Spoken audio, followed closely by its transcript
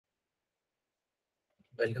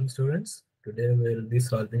Welcome students. Today we will be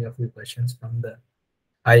solving a few questions from the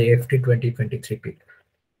IIFT 2023 paper.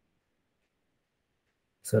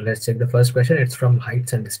 So let's check the first question. It's from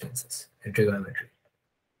heights and distances in trigonometry.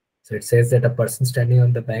 So it says that a person standing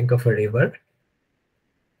on the bank of a river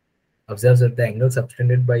observes that the angle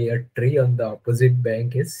subtended by a tree on the opposite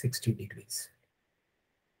bank is 60 degrees.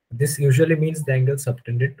 This usually means the angle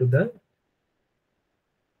subtended to the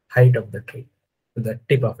height of the tree, to the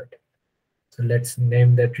tip of it. So let's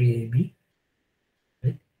name the tree AB.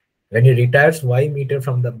 Right? When he retires y meter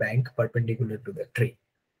from the bank perpendicular to the tree.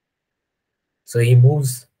 So he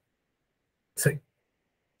moves. So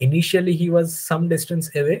initially he was some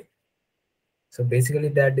distance away. So basically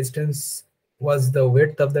that distance was the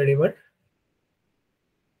width of the river.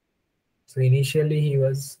 So initially he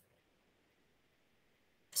was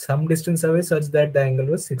some distance away such that the angle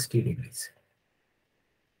was 60 degrees.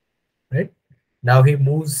 Right? Now he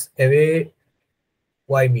moves away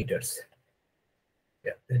y meters.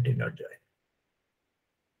 Yeah, that did not join.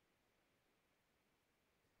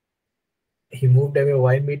 He moved away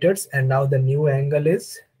y meters and now the new angle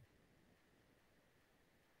is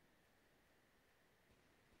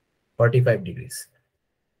 45 degrees.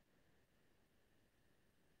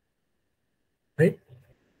 Right?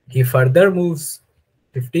 He further moves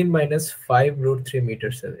 15 minus 5 root 3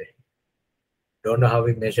 meters away. Don't know how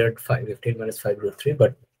he measured 15 minus 5 root 3,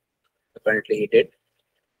 but apparently he did.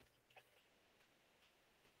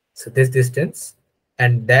 So this distance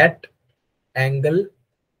and that angle,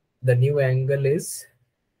 the new angle is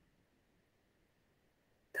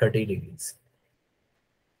 30 degrees.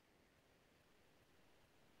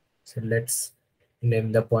 So let's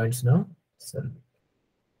name the points now. So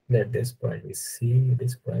let this point be C,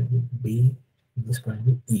 this point be B, this point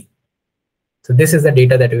be E. So this is the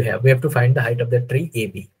data that we have. We have to find the height of the tree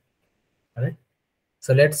AB. All right.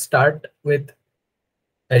 So let's start with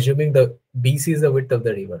assuming the BC is the width of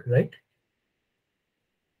the river, right?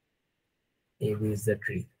 AB is the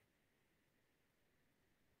tree.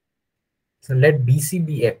 So let BC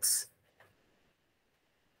be X.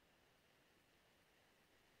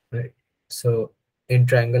 Right. So in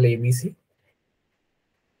triangle ABC,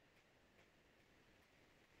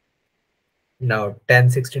 now tan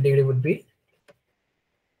 60 degree would be,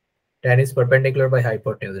 tan is perpendicular by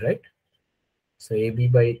hypotenuse, right? So AB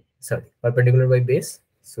by, perpendicular by base.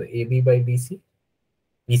 So AB by BC.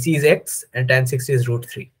 BC is X and tan 60 is root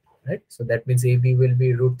 3, right? So that means AB will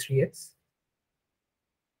be root 3X.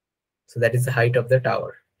 So that is the height of the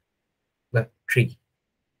tower, the tree.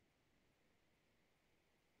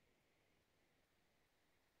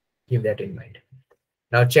 Keep that in mind.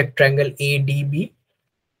 Now check triangle ADB.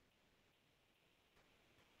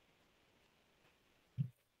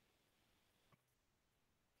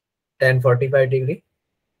 Tan 45 degree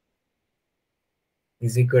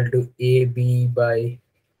is equal to AB by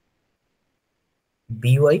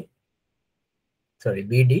BD.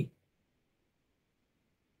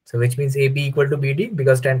 So which means AB equal to BD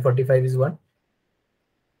because tan 45 is 1.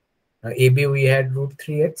 Now AB we had root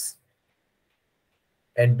 3X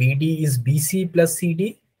and BD is BC plus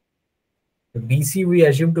CD. So BC we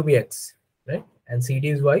assume to be X, right? And CD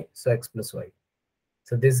is Y, so X plus Y.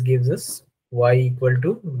 So this gives us Y equal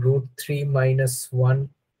to root 3 minus 1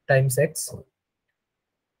 times X.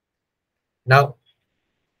 Now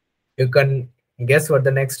you can guess what the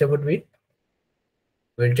next step would be.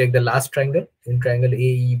 We'll take the last triangle in triangle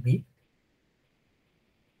AEB.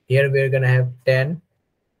 Here we're going to have tan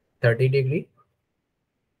 30 degree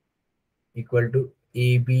equal to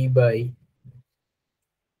AB by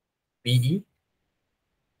BE.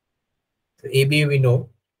 So AB we know,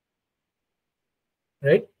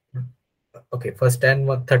 right? Okay, first tan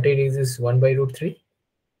 30 degrees is 1 by root 3.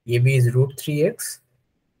 AB is root 3X.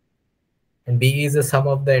 And BE is the sum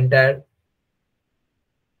of the entire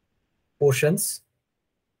portions,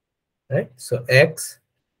 right? So X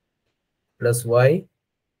plus Y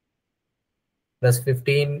plus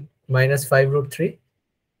 15 minus 5 root 3.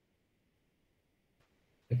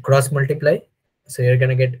 Cross multiply. So you're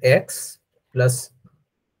going to get X plus,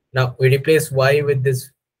 now we replace Y with this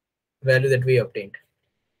value that we obtained,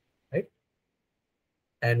 right?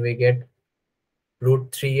 And we get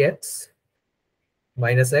root 3X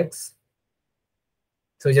minus X.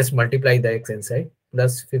 So just multiply the X inside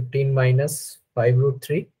plus 15 minus 5 root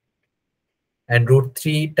 3. And root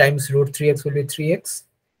 3 times root 3X will be 3X.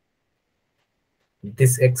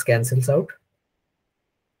 This X cancels out.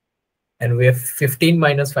 And we have 15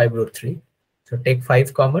 minus 5 root 3. So take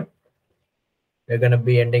 5 common. We're going to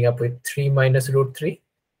be ending up with 3 minus root 3.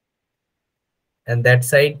 And that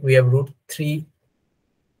side we have root 3,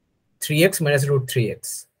 3x minus root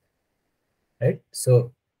 3x. right?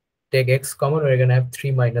 So take x common, we're gonna have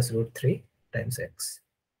 3 minus root 3 times x.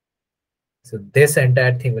 So this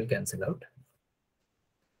entire thing will cancel out.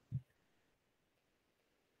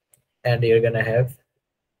 And you're gonna have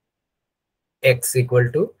x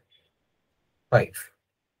equal to 5.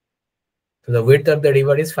 So the width of the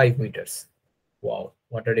river is 5 meters. Wow,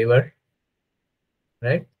 what a river,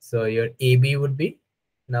 right? So your AB would be,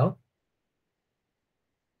 now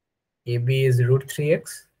AB is root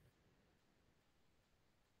 3x.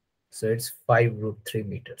 So it's 5 root 3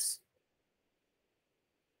 meters.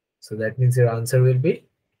 So that means your answer will be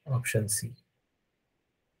option C.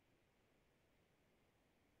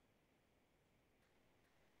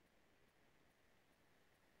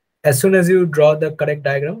 As soon as you draw the correct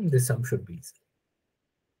diagram, this sum should be easy.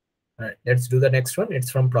 All right, let's do the next one.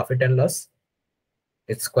 It's from profit and loss.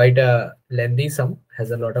 It's quite a lengthy sum,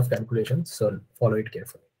 has a lot of calculations, so follow it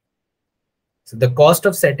carefully. So the cost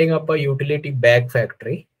of setting up a utility bag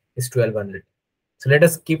factory is 1200. So let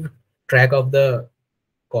us keep track of the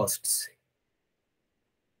costs.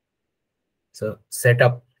 So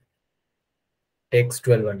setup takes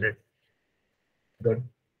 1200. Good.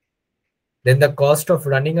 Then the cost of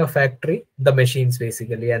running a factory, the machines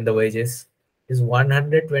basically, and the wages is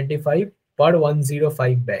 125 per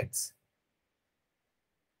 105 bags.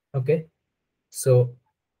 Okay. So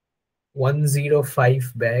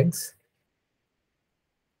 105 bags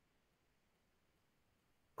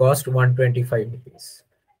cost 125 rupees.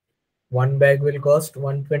 One bag will cost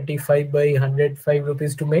 125 by 105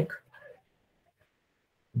 rupees to make.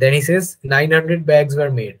 Then he says 900 bags were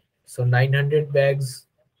made. So 900 bags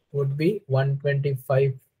would be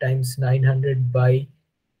 125 times 900 by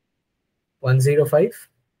 105.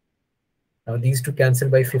 Now these two cancel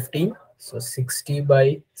by 15. So 60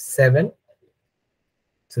 by 7.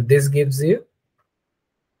 So this gives you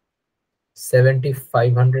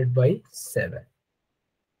 7500 by 7.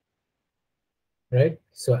 Right?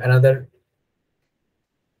 So another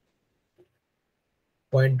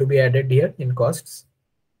point to be added here in costs.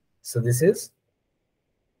 So this is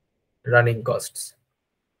running costs.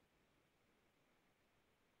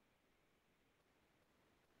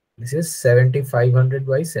 This is 7500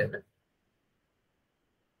 by 7.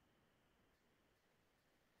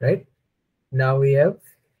 Right? Now we have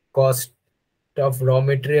cost of raw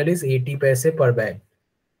material is 80 paise per bag.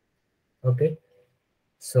 Okay.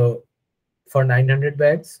 So for 900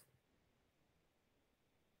 bags,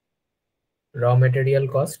 raw material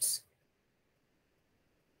costs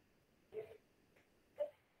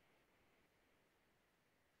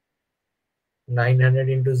 900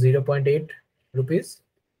 into 0.8 rupees,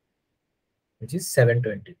 which is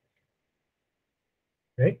 720.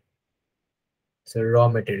 Right? So raw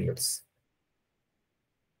materials.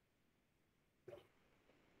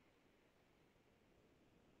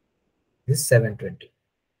 This is 720.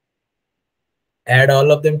 Add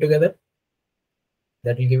all of them together.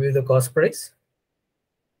 That will give you the cost price.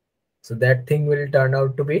 So that thing will turn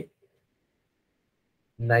out to be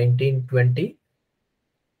 1920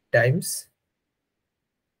 times,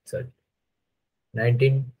 sorry,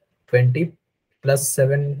 1920 plus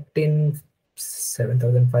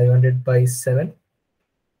 7,500 by 7.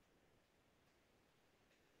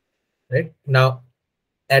 Right? Now,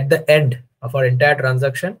 at the end of our entire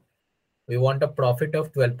transaction, we want a profit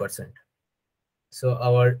of 12%. So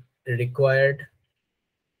our required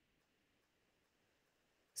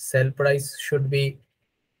sell price should be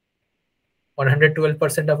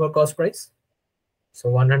 112% of our cost price. So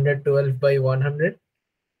 112 by 100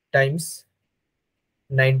 times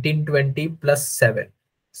 1920 plus 7.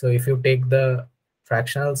 So if you take the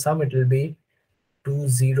fractional sum, it will be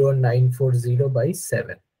 20940 by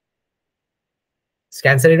 7. Let's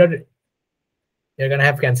cancel it out. You're going to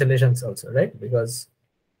have cancellations also, right? Because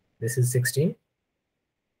this is 16.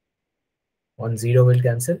 10 will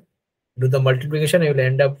cancel. Do the multiplication, you will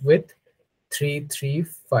end up with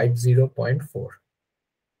 3350.4.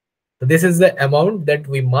 So this is the amount that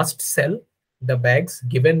we must sell the bags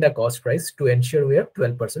given the cost price to ensure we have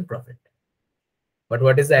 12% profit. But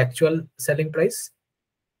what is the actual selling price?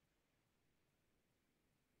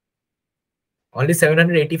 Only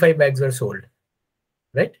 785 bags were sold,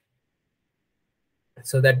 right?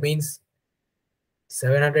 So that means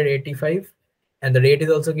 785, and the rate is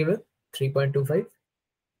also given 3.25.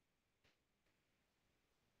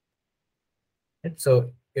 Right?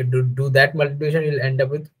 So if you do that multiplication, you'll end up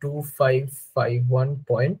with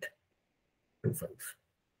 2551.25.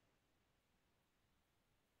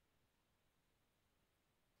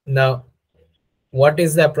 Now, what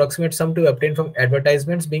is the approximate sum to obtain from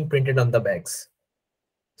advertisements being printed on the bags?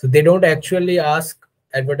 So they don't actually ask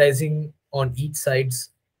advertising on each sides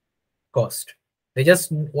cost. They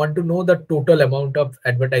just want to know the total amount of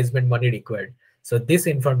advertisement money required. So this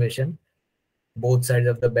information, both sides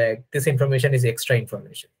of the bag, this information is extra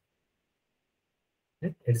information.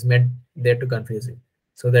 Right? It's meant there to confuse you.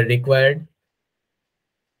 So the required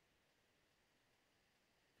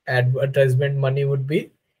advertisement money would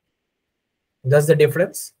be, that's the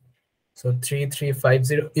difference. So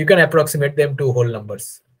 3350, you can approximate them to whole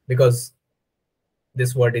numbers because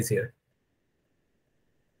this word is here.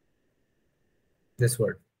 This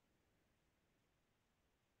word.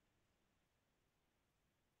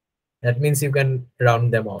 That means you can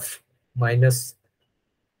round them off. Minus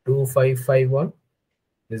 2551.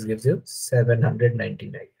 This gives you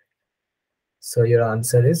 799. So your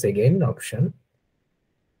answer is again option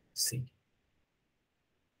C.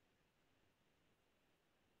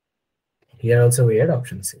 Here also we had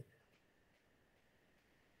option C.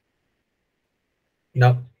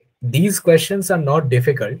 Now, these questions are not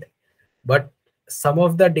difficult, but some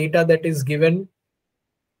of the data that is given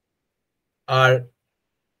are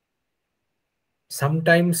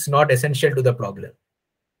sometimes not essential to the problem.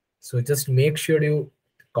 So just make sure you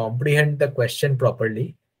comprehend the question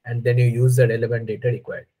properly and then you use the relevant data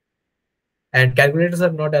required. And calculators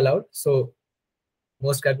are not allowed, so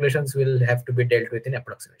most calculations will have to be dealt with in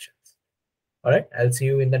approximations. All right, I'll see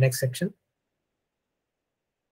you in the next section.